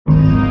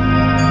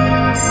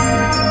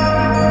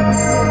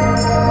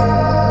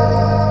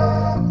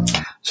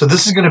So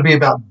this is going to be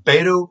about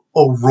Beto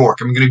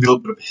O'Rourke. I'm going to give you a little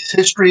bit of his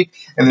history,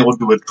 and then we'll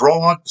do a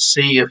draw to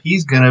see if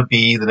he's going to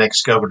be the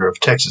next governor of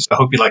Texas. I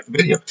hope you like the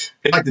video.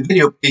 If you like the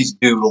video, please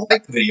do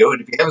like the video.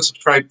 And if you haven't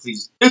subscribed,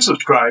 please do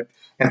subscribe.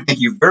 And thank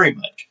you very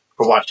much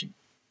for watching.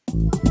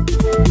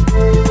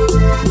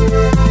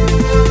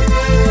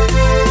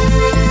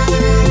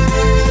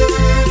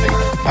 Hey,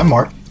 I'm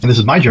Mark, and this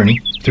is my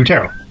journey through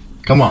tarot.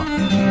 Come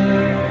on.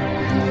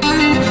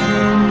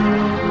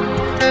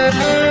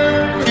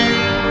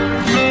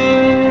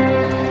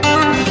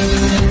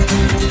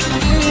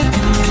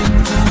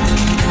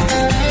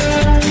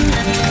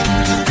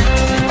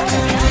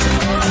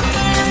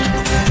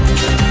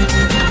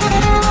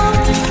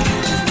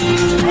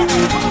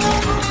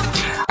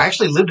 I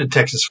actually lived in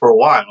Texas for a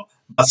while,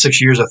 about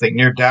 6 years, I think,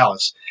 near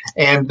Dallas.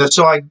 And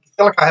so I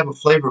feel like I have a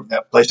flavor of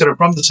that place. I'm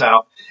from the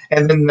South.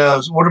 And then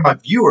one of my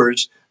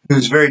viewers,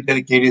 who's very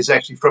dedicated, is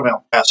actually from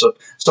El Paso.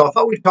 So I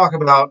thought we'd talk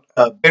about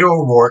Beto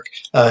O'Rourke,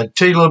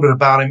 tell you a little bit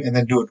about him, and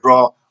then do a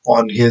draw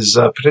on his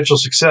potential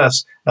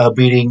success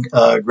beating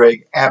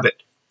Greg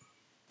Abbott.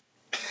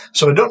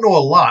 So I don't know a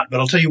lot, but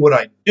I'll tell you what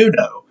I do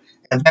know.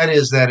 And that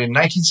is that in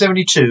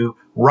 1972,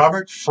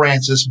 Robert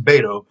Francis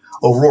Beto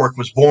O'Rourke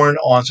was born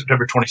on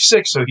September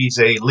 26th, so he's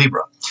a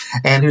Libra.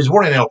 And he was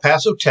born in El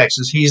Paso,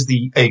 Texas. He's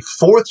a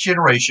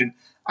fourth-generation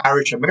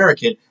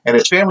Irish-American, and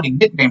his family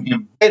nicknamed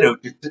him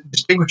Beto to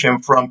distinguish him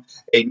from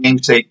a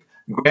namesake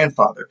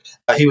grandfather.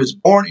 He was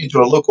born into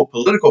a local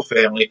political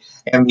family,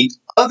 and the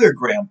other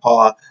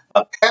grandpa,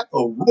 Pat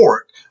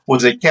O'Rourke,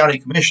 was a county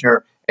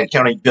commissioner and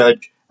county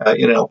judge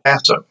in El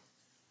Paso.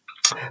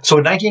 So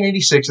in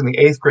 1986, in the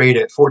 8th grade,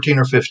 at 14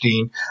 or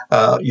 15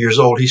 years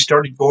old, he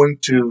started going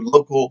to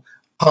local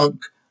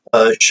punk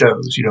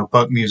shows,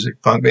 punk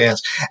music, punk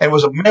bands, and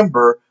was a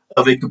member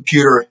of a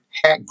computer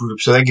hack group.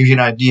 So that gives you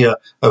an idea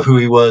of who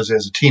he was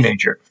as a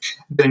teenager.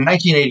 Then in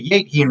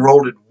 1988, he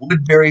enrolled at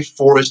Woodbury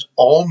Forest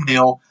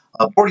all-male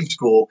boarding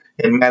school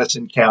in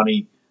Madison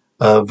County,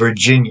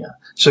 Virginia.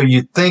 So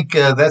you'd think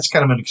that's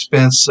kind of an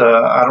expense.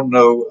 I don't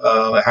know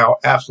how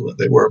affluent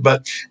they were.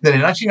 But then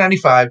in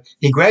 1995,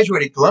 he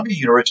graduated Columbia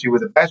University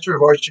with a Bachelor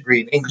of Arts degree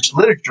in English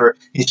Literature.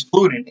 He's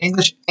fluent in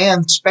English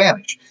and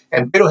Spanish.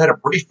 And Beto had a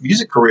brief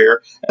music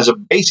career as a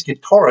bass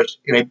guitarist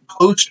in a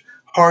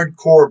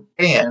post-hardcore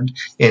band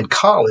in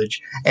college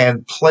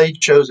and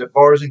played shows at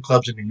bars and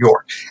clubs in New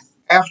York.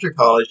 After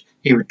college,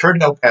 he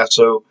returned to El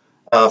Paso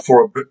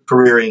for a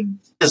career in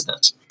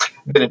business.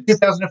 But in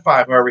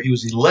 2005, however, he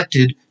was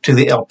elected to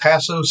the El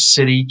Paso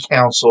City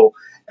Council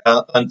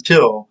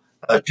until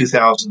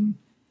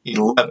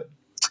 2011.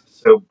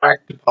 So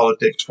back to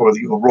politics for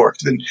the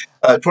O'Rourkes. In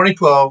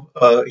 2012,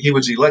 he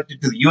was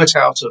elected to the U.S.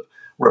 House of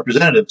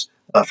Representatives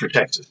for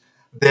Texas.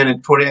 Then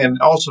and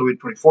also in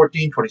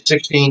 2014,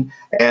 2016,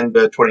 and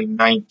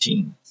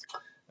 2019.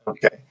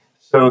 Okay.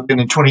 So then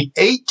in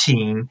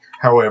 2018,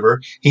 however,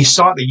 he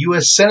sought the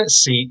U.S. Senate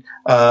seat,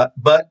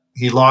 but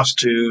he lost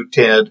to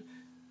Ted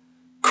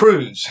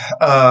Cruz.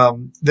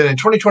 Then in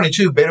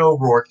 2022, Beto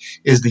O'Rourke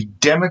is the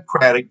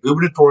Democratic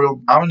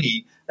gubernatorial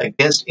nominee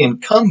against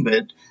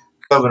incumbent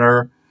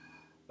Governor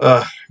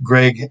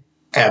Greg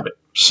Abbott.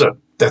 So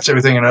that's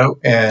everything I know,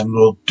 and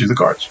we'll do the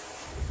cards.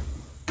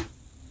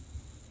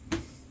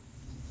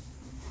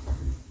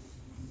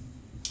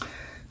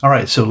 All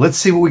right, so let's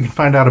see what we can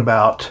find out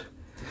about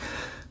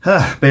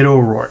Beto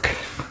O'Rourke.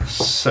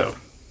 So,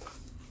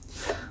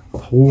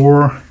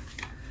 poor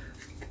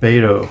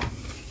Beto.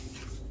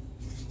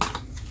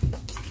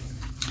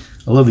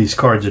 I love these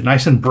cards. They're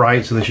nice and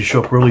bright, so they should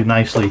show up really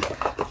nicely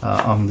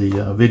on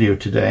the video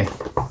today.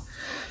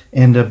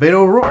 And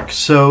Beto O'Rourke.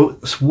 So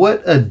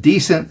what a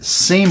decent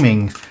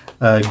seeming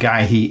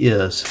guy he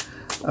is.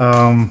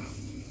 I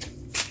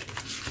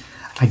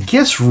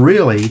guess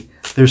really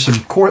there's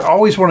some core. I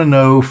always want to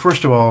know,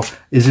 first of all,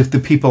 is if the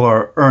people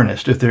are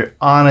earnest, if they're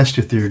honest,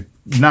 if they're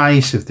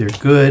nice, if they're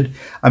good.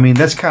 I mean,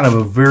 that's kind of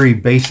a very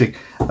basic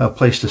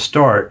place to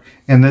start.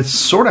 And that's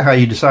sort of how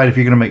you decide if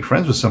you're going to make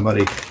friends with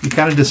somebody. You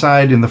kind of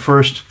decide in the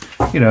first,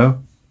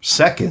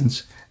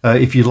 seconds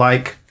if you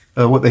like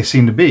what they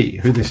seem to be,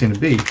 who they seem to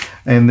be.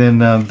 And then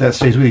that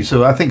stays with you.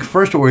 So I think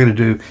first what we're going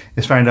to do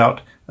is find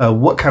out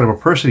what kind of a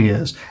person he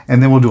is.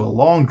 And then we'll do a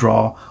long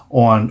draw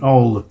on,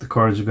 oh, look, the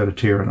cards have got a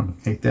tear in them.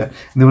 Hate that.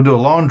 And then we'll do a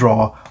long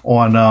draw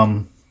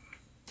on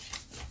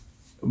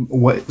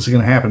what's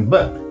going to happen.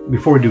 But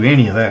before we do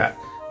any of that,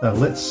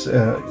 let's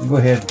go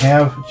ahead and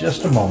have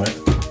just a moment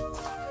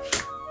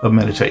of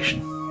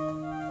meditation.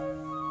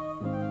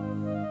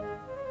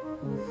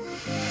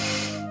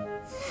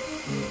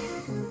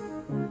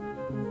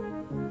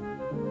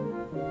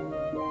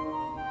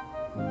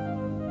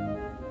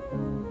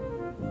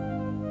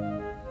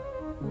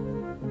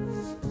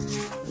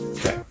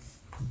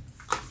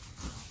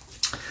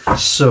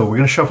 So we're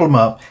going to shuffle them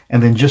up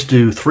and then just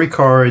do 3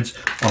 cards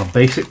on a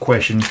basic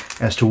question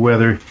as to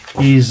whether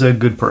he's a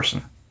good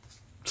person.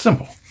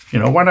 Simple.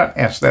 Why not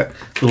ask that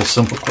little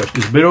simple question?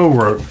 Is Beto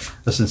O'Rourke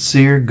a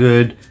sincere,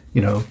 good,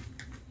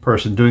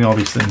 person doing all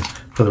these things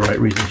for the right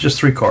reasons? Just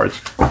 3 cards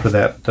for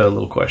that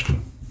little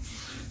question.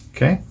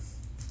 Okay?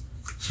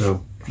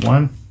 So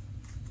 1,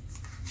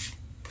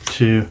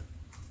 2,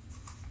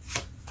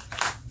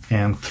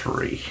 and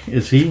 3.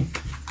 Is he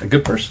a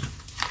good person?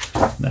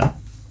 No.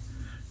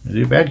 Is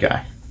he a bad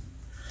guy?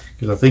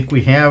 Because I think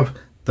we have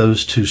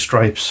those two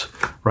stripes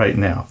right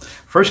now.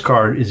 First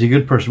card, is he a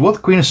good person? Well, the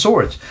Queen of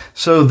Swords.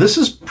 So this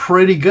is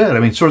pretty good. I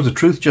mean, Swords of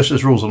Truth,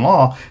 Justice, Rules, and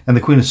Law, and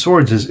the Queen of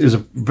Swords is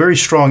a very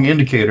strong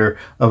indicator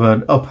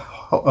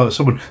of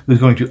someone who's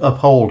going to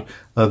uphold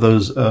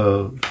those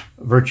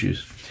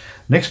virtues.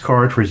 Next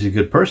card for is he a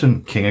good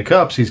person? King of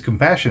Cups. He's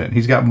compassionate.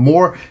 He's got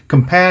more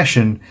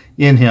compassion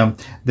in him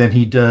than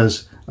he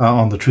does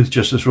on the Truth,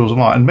 Justice, Rules,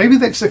 and Law. And maybe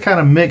that's the kind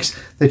of mix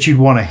that you'd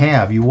want to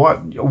have. You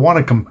want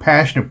a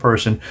compassionate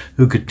person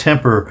who could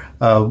temper,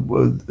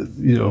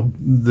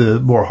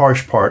 the more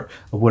harsh part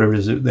of whatever it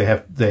is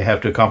that they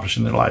have to accomplish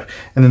in their life.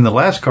 And then the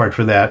last card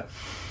for that,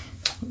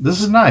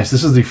 this is nice.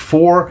 This is the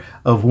Four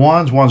of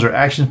Wands. Wands are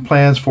action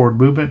plans, forward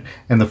movement.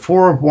 And the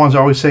Four of Wands, I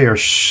always say, are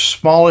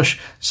smallish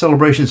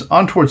celebrations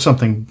on towards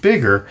something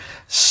bigger.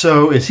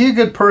 So is he a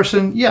good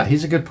person? Yeah,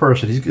 he's a good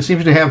person. He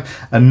seems to have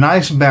a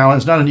nice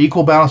balance, not an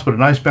equal balance, but a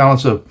nice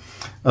balance of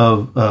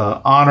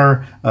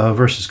honor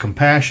versus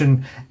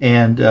compassion,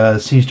 and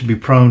seems to be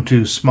prone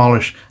to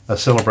smallish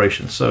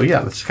celebrations. So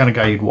yeah, that's the kind of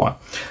guy you'd want.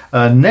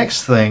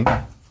 Next thing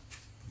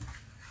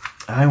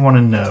I want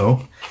to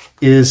know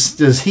is,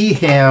 does he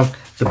have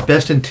the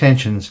best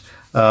intentions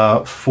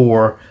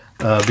for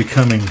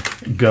becoming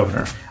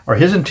governor? Are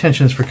his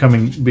intentions for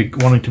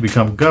wanting to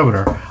become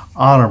governor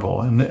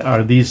honorable? And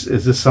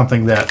is this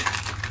something that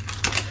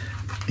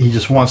he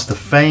just wants the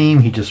fame?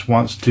 He just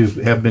wants to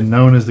have been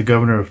known as the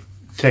governor of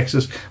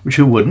Texas, which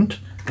who wouldn't?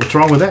 What's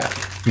wrong with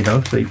that? You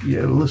know, say,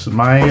 yeah, listen,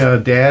 my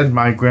dad,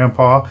 my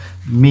grandpa,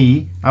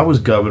 me, I was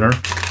governor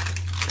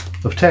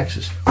of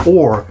Texas.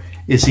 Or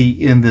is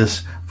he in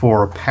this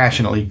for a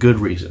passionately good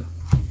reason?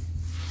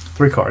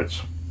 3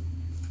 cards.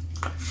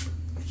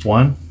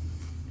 1,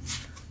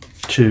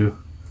 2,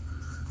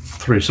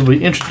 3. So it'll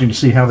be interesting to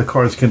see how the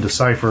cards can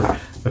decipher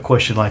a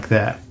question like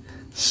that.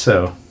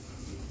 So,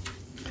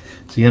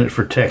 is he in it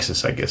for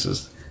Texas, I guess,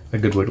 is a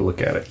good way to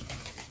look at it.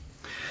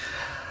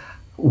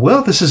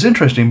 Well, this is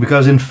interesting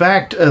because, in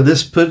fact,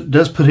 this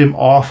does put him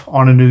off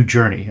on a new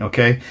journey,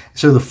 okay?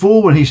 So the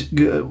Fool, when he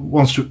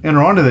wants to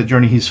enter onto that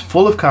journey, he's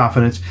full of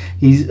confidence.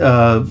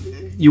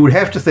 You would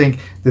have to think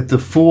that the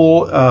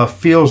Fool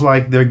feels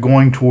like they're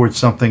going towards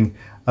something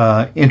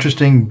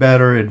interesting,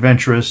 better,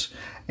 adventurous,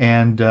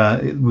 and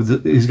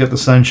he's got the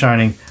sun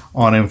shining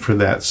on him for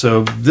that.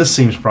 So this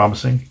seems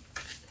promising.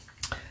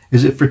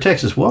 Is it for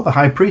Texas? Well, the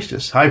High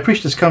Priestess. High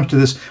Priestess comes to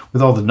this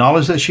with all the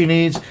knowledge that she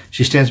needs.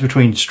 She stands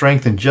between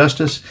strength and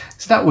justice.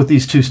 It's not what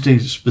these two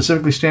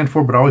specifically stand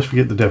for, but I always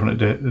forget the definite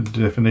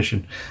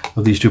definition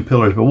of these 2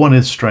 pillars. But one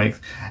is strength,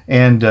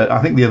 and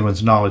I think the other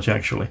one's knowledge,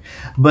 actually.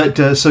 But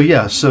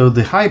so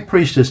the High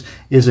Priestess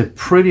is a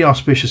pretty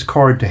auspicious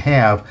card to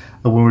have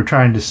when we're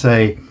trying to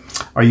say,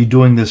 are you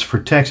doing this for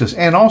Texas?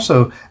 And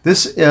also,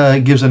 this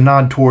gives a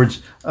nod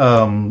towards,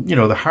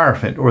 the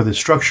Hierophant, or the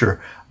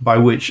structure by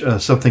which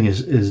something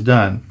is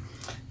done.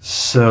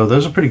 So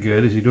those are pretty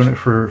good. Is he doing it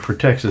for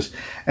Texas?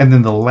 And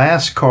then the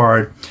last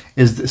card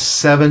is the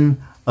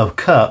 7 of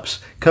Cups.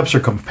 Cups are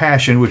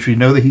compassion, which we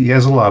know that he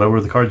has a lot of, or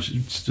the cards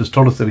just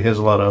told us that he has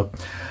a lot of.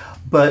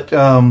 But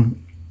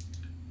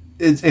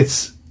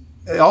it's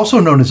also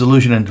known as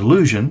illusion and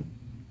delusion.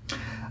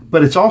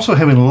 But it's also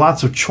having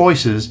lots of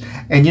choices.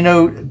 And,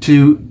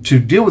 to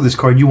deal with this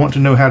card, you want to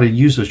know how to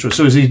use those choices.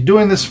 So is he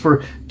doing this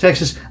for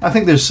Texas? I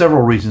think there's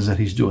several reasons that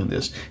he's doing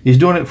this. He's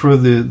doing it for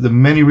the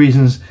many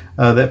reasons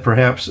that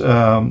perhaps,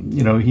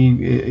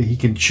 he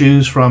can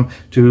choose from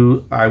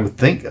to, I would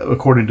think,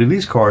 according to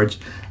these cards,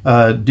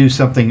 do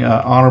something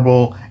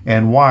honorable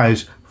and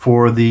wise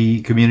for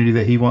the community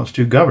that he wants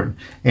to govern.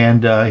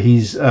 And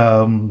he's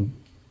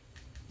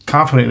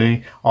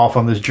confidently off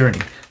on this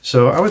journey.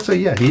 So I would say,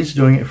 yeah, he's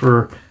doing it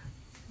for,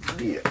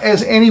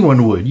 as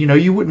anyone would.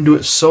 You wouldn't do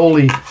it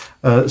solely.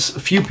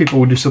 Few people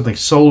would do something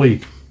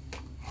solely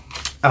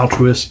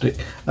altruistic.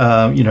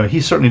 He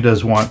certainly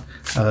does want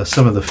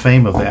some of the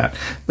fame of that.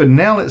 But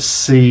now let's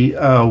see,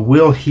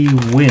 will he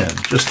win?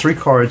 Just 3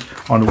 cards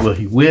on will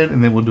he win,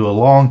 and then we'll do a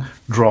long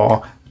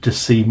draw to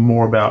see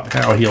more about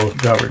how he'll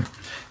govern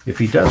if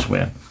he does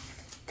win.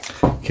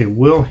 Okay,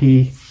 will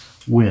he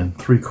win?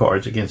 3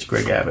 cards against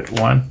Greg Abbott.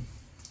 1,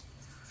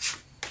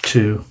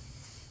 2,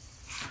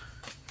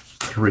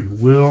 3.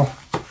 Will.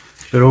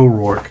 Good old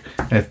Rourke.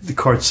 And if the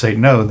cards say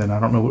no, then I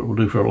don't know what we'll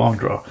do for a long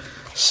draw.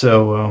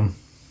 So,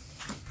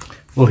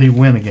 will he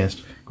win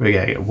against Greg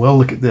Abbott? Well,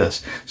 look at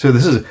this. So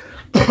this is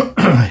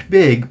a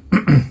big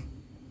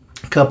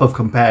cup of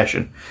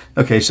compassion.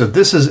 Okay, so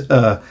this is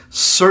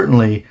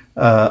certainly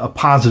a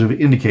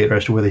positive indicator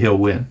as to whether he'll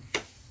win.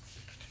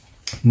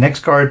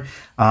 Next card.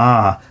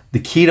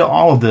 The key to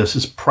all of this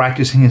is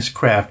practicing his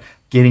craft,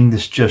 getting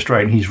this just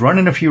right. And he's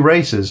running a few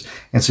races,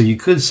 and so you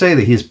could say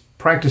that he's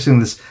practicing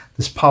this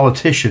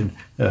politician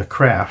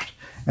craft.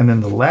 And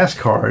then the last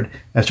card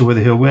as to whether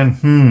he'll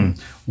win,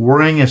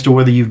 worrying as to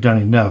whether you've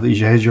done enough.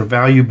 Has your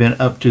value been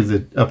up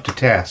to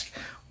task?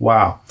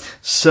 Wow.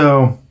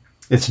 So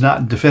It's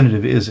not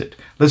definitive, is it?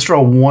 Let's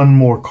draw one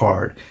more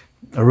card.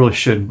 I really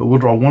shouldn't, but we'll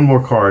draw one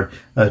more card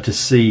to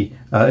see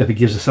if it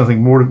gives us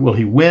something more. Will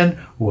he win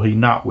or will he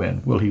not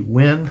win? Will he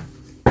win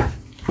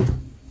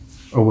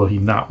or will he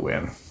not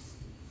win?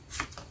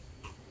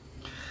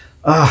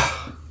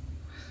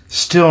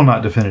 Still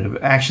not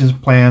definitive. Actions,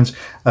 plans,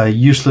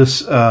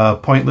 useless,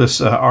 pointless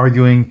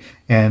arguing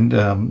and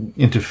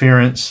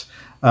interference.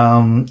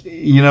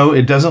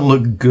 It doesn't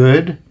look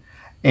good,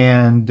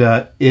 and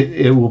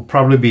it will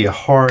probably be a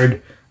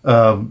hard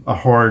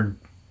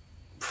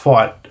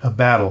fought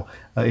battle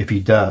if he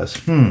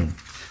does.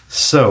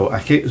 So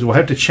we'll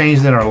have to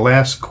change then our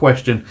last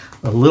question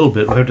a little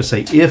bit. We'll have to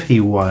say if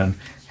he won,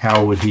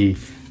 how would he,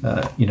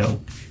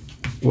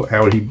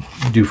 how would he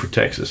do for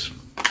Texas?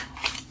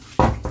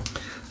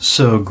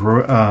 So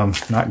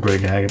not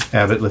Greg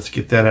Abbott. Let's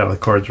get that out of the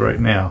cards right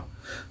now.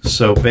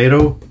 So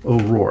Beto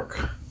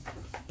O'Rourke.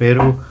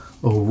 Beto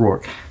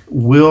O'Rourke.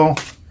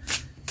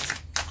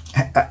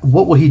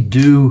 What will he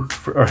do,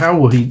 or how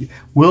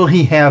will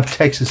he have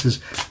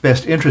Texas's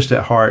best interest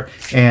at heart,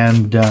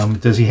 and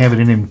does he have it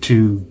in him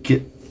to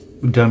get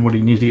done what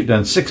he needs to get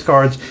done? 6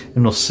 cards,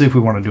 and we'll see if we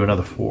want to do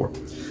another 4.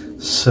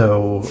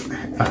 So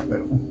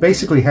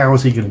basically, how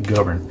is he going to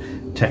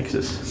govern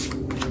Texas?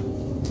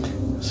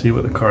 See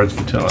what the cards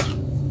can tell us.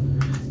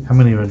 How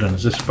many have I done?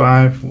 Is this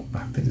 5? I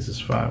think this is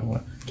 5.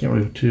 Can't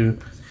remember 2,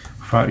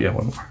 5. Yeah,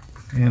 1 more,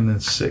 and then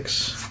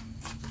 6.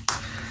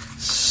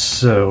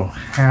 So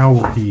how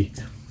will he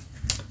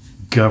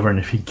govern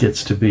if he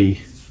gets to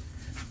be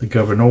the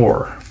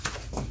governor?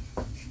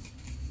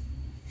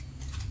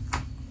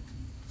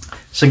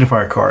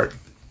 Signifier card.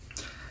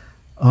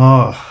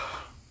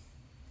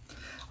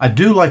 I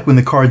do like when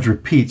the cards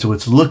repeat, so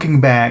it's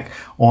looking back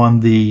on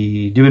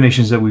the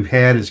divinations that we've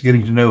had. It's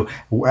getting to know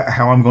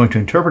how I'm going to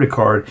interpret a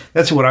card.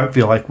 That's what I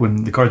feel like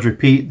when the cards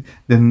repeat.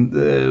 Then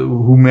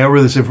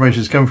whomever this information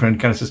is coming from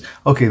kind of says,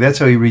 okay, that's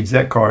how he reads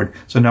that card.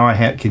 So now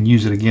I can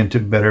use it again to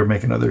better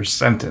make another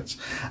sentence.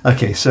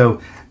 Okay, so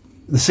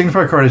the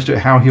signifier card as to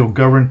how he'll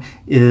govern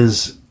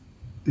is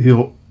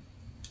he'll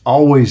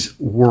always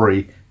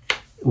worry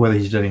whether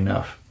he's done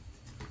enough.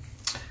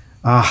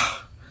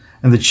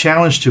 And the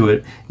challenge to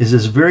it is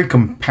this very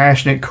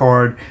compassionate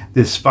card,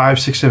 this 5,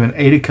 6, 7,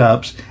 8 of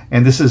cups,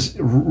 and this is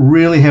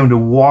really having to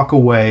walk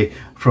away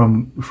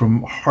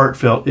from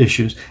heartfelt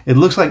issues. It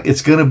looks like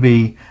it's going to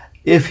be,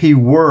 if he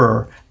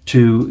were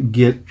to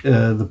get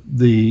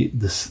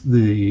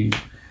the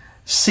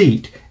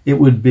seat, it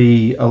would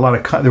be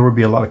there would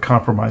be a lot of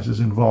compromises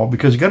involved,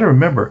 because you got to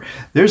remember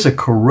there's a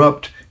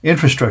corrupt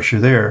infrastructure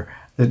there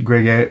that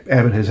Greg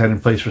Abbott has had in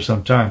place for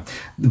some time.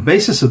 The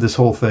basis of this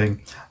whole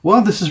thing,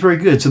 well, this is very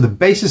good. So the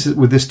basis is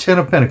with this 10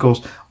 of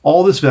Pentacles,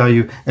 all this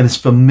value, and it's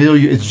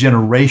familiar, it's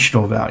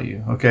generational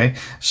value, okay?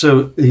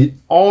 So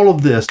all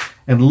of this,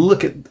 and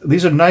look at,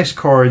 these are nice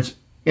cards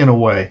in a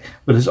way,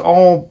 but it's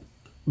all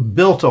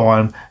built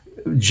on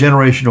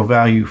generational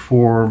value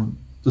for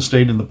the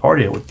state and the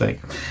party, I would think.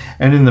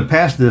 And in the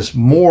past, this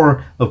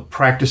more of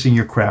practicing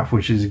your craft,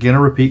 which is again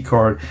a repeat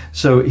card.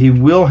 So he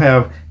will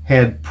have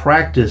had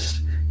practiced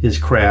his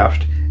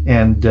craft,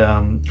 and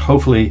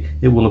hopefully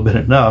it will have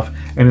been enough.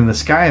 And in the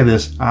sky of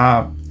this,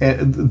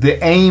 the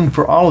aim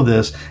for all of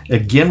this,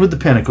 again with the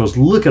Pentacles,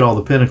 look at all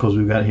the Pentacles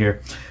we've got here,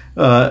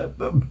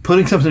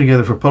 putting something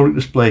together for public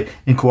display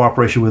in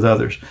cooperation with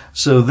others.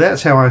 So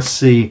that's how I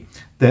see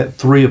that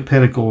 3 of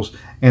Pentacles,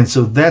 and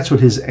so that's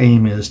what his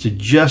aim is, to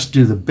just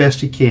do the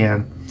best he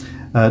can,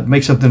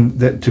 make something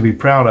that to be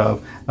proud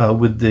of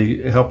with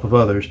the help of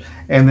others.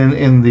 And then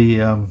in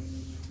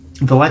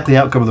the likely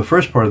outcome of the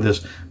first part of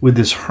this, with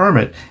this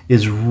Hermit,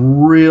 is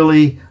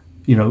really,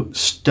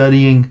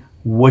 studying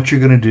what you're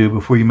going to do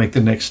before you make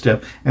the next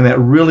step. And that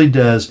really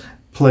does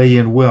play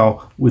in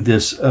well with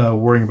this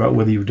worrying about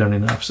whether you've done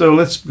enough. So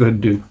let's go ahead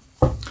and do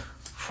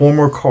 4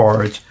 more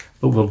cards,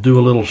 but we'll do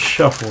a little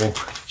shuffle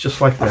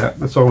just like that.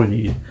 That's all we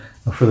need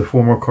for the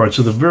 4 more cards.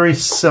 So the very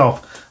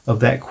self of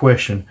that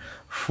question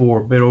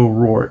for Beto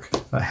O'Rourke,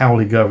 how will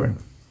he govern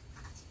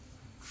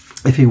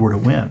if he were to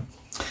win?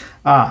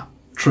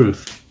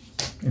 Truth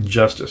and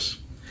justice.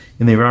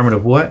 In the environment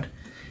of what?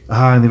 In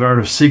the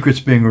environment of secrets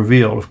being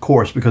revealed, of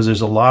course, because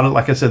there's a lot of,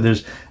 like I said,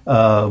 there's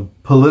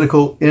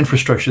political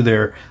infrastructure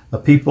there,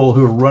 people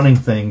who are running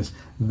things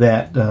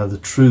that the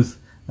truth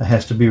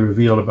has to be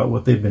revealed about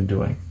what they've been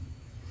doing.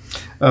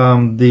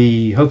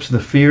 The hopes and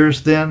the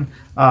fears then,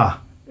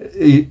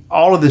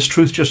 all of this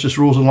truth, justice,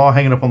 rules, and law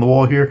hanging up on the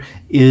wall here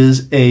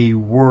is a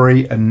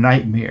worry, a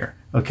nightmare.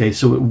 Okay,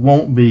 so it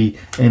won't be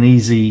an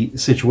easy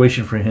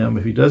situation for him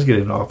if he does get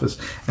into office.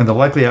 And the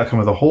likely outcome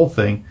of the whole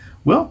thing,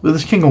 well, with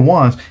this King of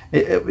Wands,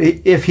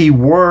 if he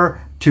were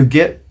to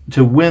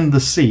win the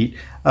seat,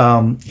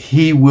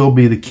 he will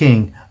be the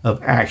king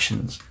of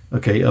actions,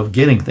 okay, of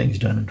getting things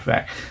done, in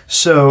fact.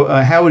 So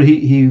how would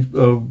he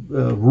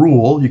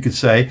rule, you could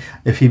say,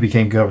 if he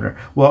became governor?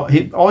 Well,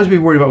 he'd always be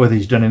worried about whether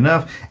he's done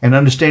enough, and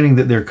understanding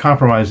that there are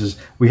compromises,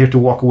 we have to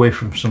walk away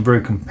from some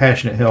very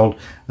compassionate held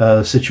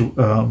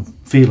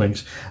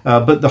feelings.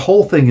 But the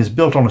whole thing is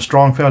built on a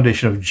strong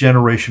foundation of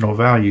generational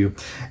value.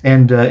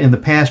 And in the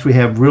past, we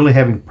have really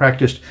having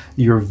practiced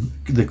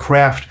the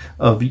craft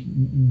of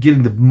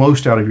getting the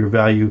most out of your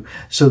value,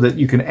 so that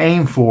you can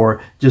aim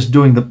for just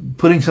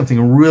putting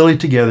something really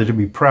together to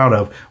be proud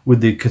of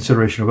with the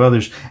consideration of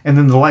others. And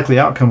then the likely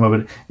outcome of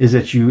it is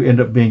that you end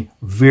up being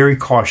very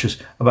cautious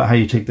about how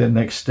you take that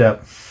next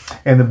step.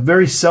 And the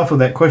very self of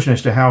that question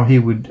as to how he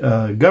would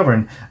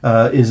govern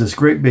is this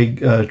great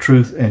big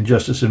truth and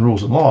justice and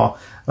rules and law,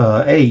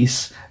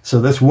 ACE. So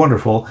that's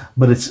wonderful,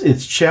 but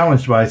it's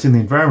challenged by, it's in the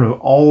environment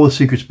of all the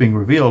secrets being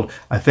revealed.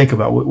 I think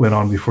about what went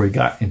on before he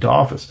got into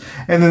office.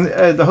 And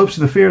then the hopes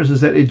and the fears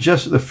is that it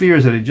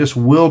just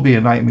will be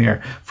a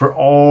nightmare for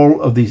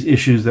all of these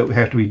issues that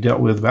have to be dealt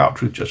with about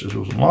truth, justice,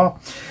 rules, and law.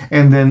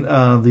 And then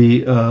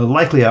the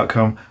likely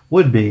outcome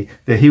would be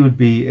that he would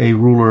be a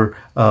ruler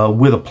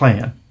with a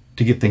plan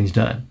to get things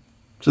done.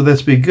 So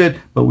that's be good,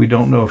 but we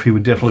don't know if he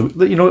would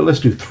definitely, you know what, let's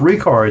do 3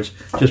 cards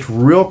just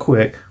real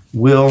quick.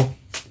 Will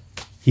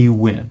he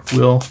win?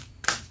 Will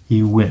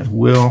he win?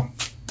 Will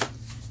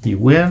he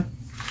win?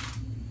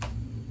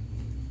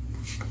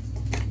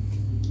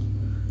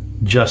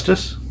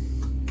 Justice.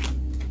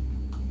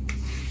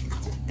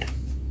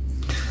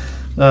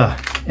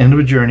 End of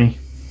a journey.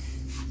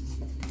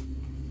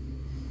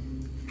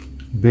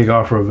 Big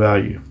offer of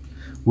value.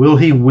 Will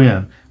he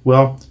win?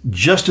 Well,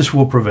 justice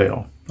will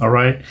prevail. All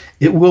right.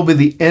 It will be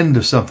the end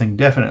of something,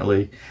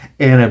 definitely.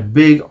 And a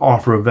big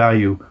offer of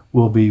value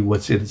will be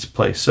what's in its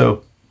place.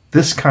 So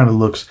this kind of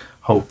looks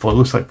hopeful. It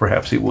looks like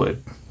perhaps he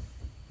would.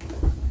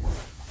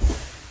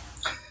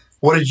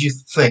 What did you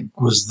think?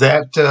 Was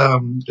that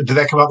did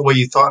that come out the way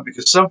you thought?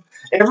 Because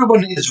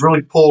everyone is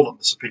really pulled on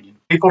this opinion.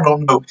 People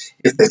don't know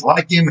if they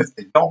like him, if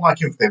they don't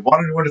like him, if they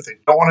want him to win, if they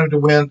don't want him to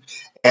win,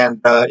 and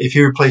if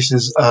he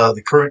replaces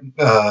the current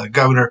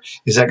governor,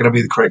 is that going to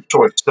be the correct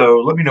choice?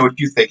 So let me know what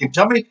you think, and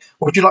tell me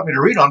what you'd like me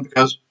to read on,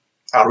 because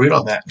I'll read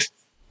on that.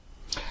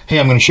 Hey,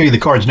 I'm going to show you the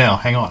cards now.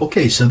 Hang on.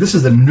 Okay, so this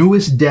is the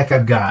newest deck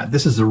I've got.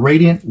 This is the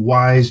Radiant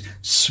Wise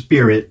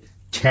Spirit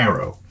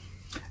Tarot.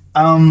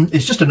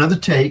 It's just another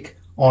take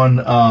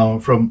on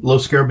from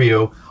Los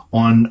Scarabeo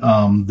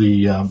on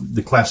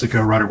the classic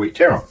Rider-Waite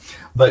Tarot.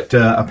 But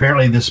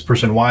apparently this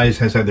person Wise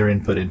has had their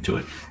input into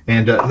it.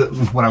 And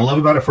what I love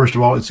about it, first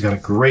of all, it's got a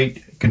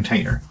great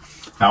container.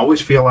 I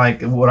always feel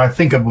like what I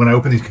think of when I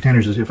open these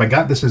containers is, if I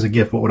got this as a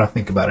gift, what would I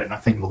think about it? And I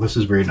think, well, this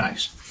is very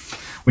nice.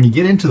 When you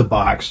get into the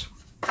box,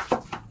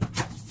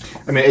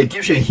 I mean, it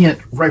gives you a hint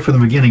right from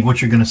the beginning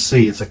what you're going to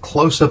see. It's a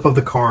close-up of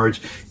the cards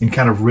in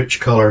kind of rich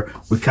color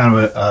with kind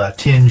of a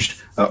tinged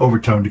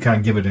overtone to kind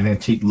of give it an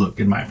antique look,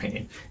 in my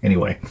opinion.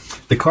 Anyway,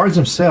 the cards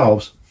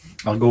themselves,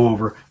 I'll go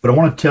over, but I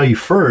want to tell you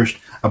first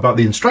about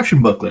the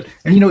instruction booklet.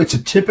 And, you know, it's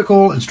a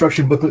typical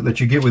instruction booklet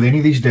that you get with any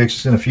of these decks.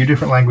 It's in a few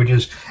different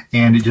languages,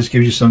 and it just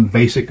gives you some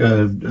basic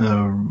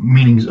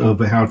meanings of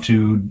how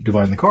to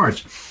divide the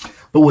cards.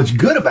 But what's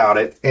good about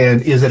it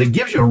is that it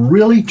gives you a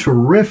really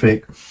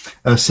terrific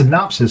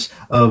synopsis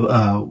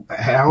of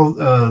how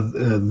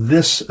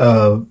this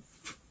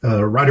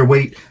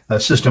Rider-Waite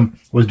system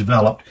was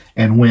developed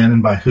and when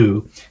and by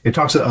who. It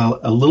talks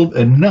a little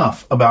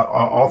enough about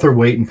Arthur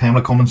Waite and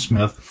Pamela Coleman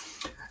Smith,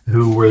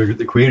 who were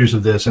the creators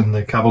of this, and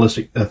the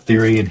Kabbalistic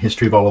theory and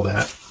history of all of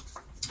that.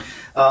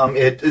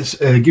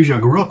 It gives you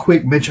a real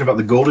quick mention about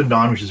the Golden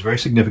Dawn, which is very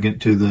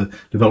significant to the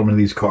development of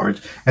these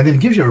cards. And then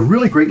it gives you a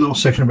really great little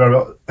section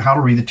about how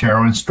to read the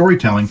tarot and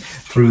storytelling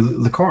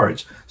through the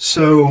cards.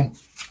 So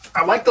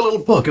I like the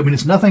little book. I mean,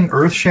 it's nothing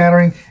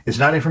earth-shattering. It's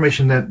not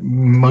information that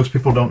most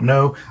people don't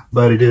know,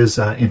 but it is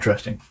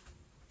interesting.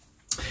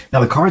 Now,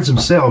 the cards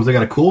themselves, they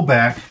got a cool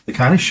back. They're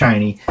kind of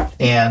shiny,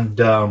 and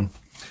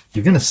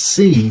you're going to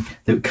see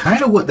that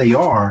kind of what they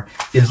are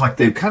is like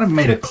they've kind of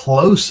made a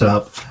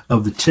close-up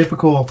of the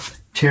typical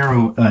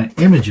tarot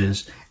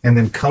images and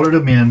then colored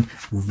them in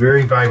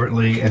very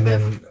vibrantly and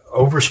then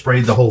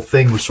oversprayed the whole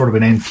thing with sort of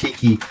an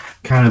antique-y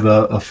kind of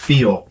a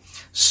feel.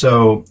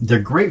 So they're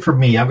great for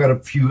me. I've got a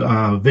few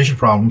vision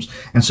problems,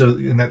 and so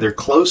in that they're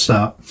close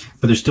up,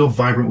 but they're still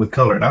vibrant with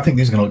color. And I think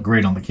these are going to look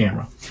great on the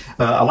camera.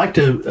 I like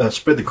to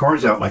spread the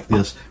cards out like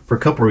this for a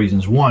couple of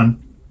reasons.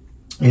 One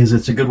is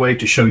it's a good way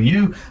to show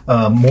you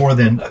more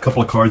than a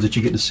couple of cards that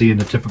you get to see in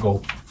the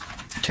typical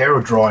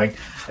tarot drawing.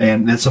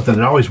 And that's something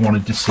that I always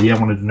wanted to see. I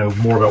wanted to know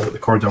more about what the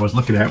cards I was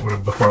looking at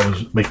before I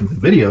was making the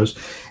videos.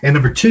 And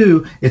number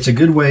two, it's a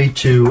good way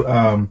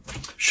to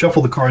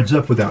shuffle the cards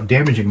up without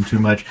damaging them too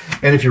much.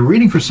 And if you're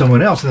reading for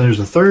someone else, then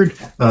there's a third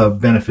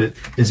benefit,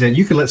 is that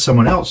you can let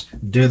someone else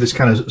do this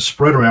kind of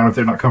spread around if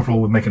they're not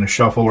comfortable with making a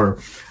shuffle,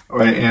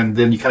 and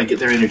then you kind of get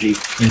their energy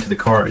into the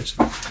cards.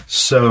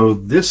 So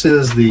this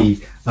is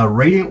the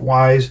Radiant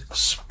Wise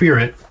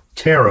Spirit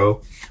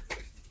Tarot,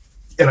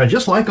 and I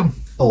just like them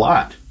a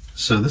lot.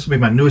 So this will be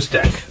my newest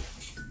deck.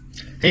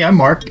 Hey, I'm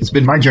Mark. It's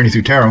been my journey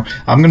through tarot.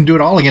 I'm going to do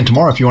it all again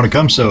tomorrow if you want to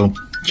come, so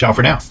ciao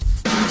for now. 1,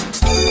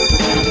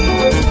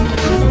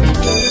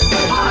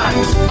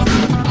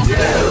 2,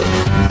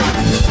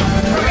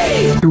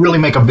 3. You really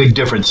make a big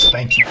difference.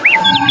 Thank you.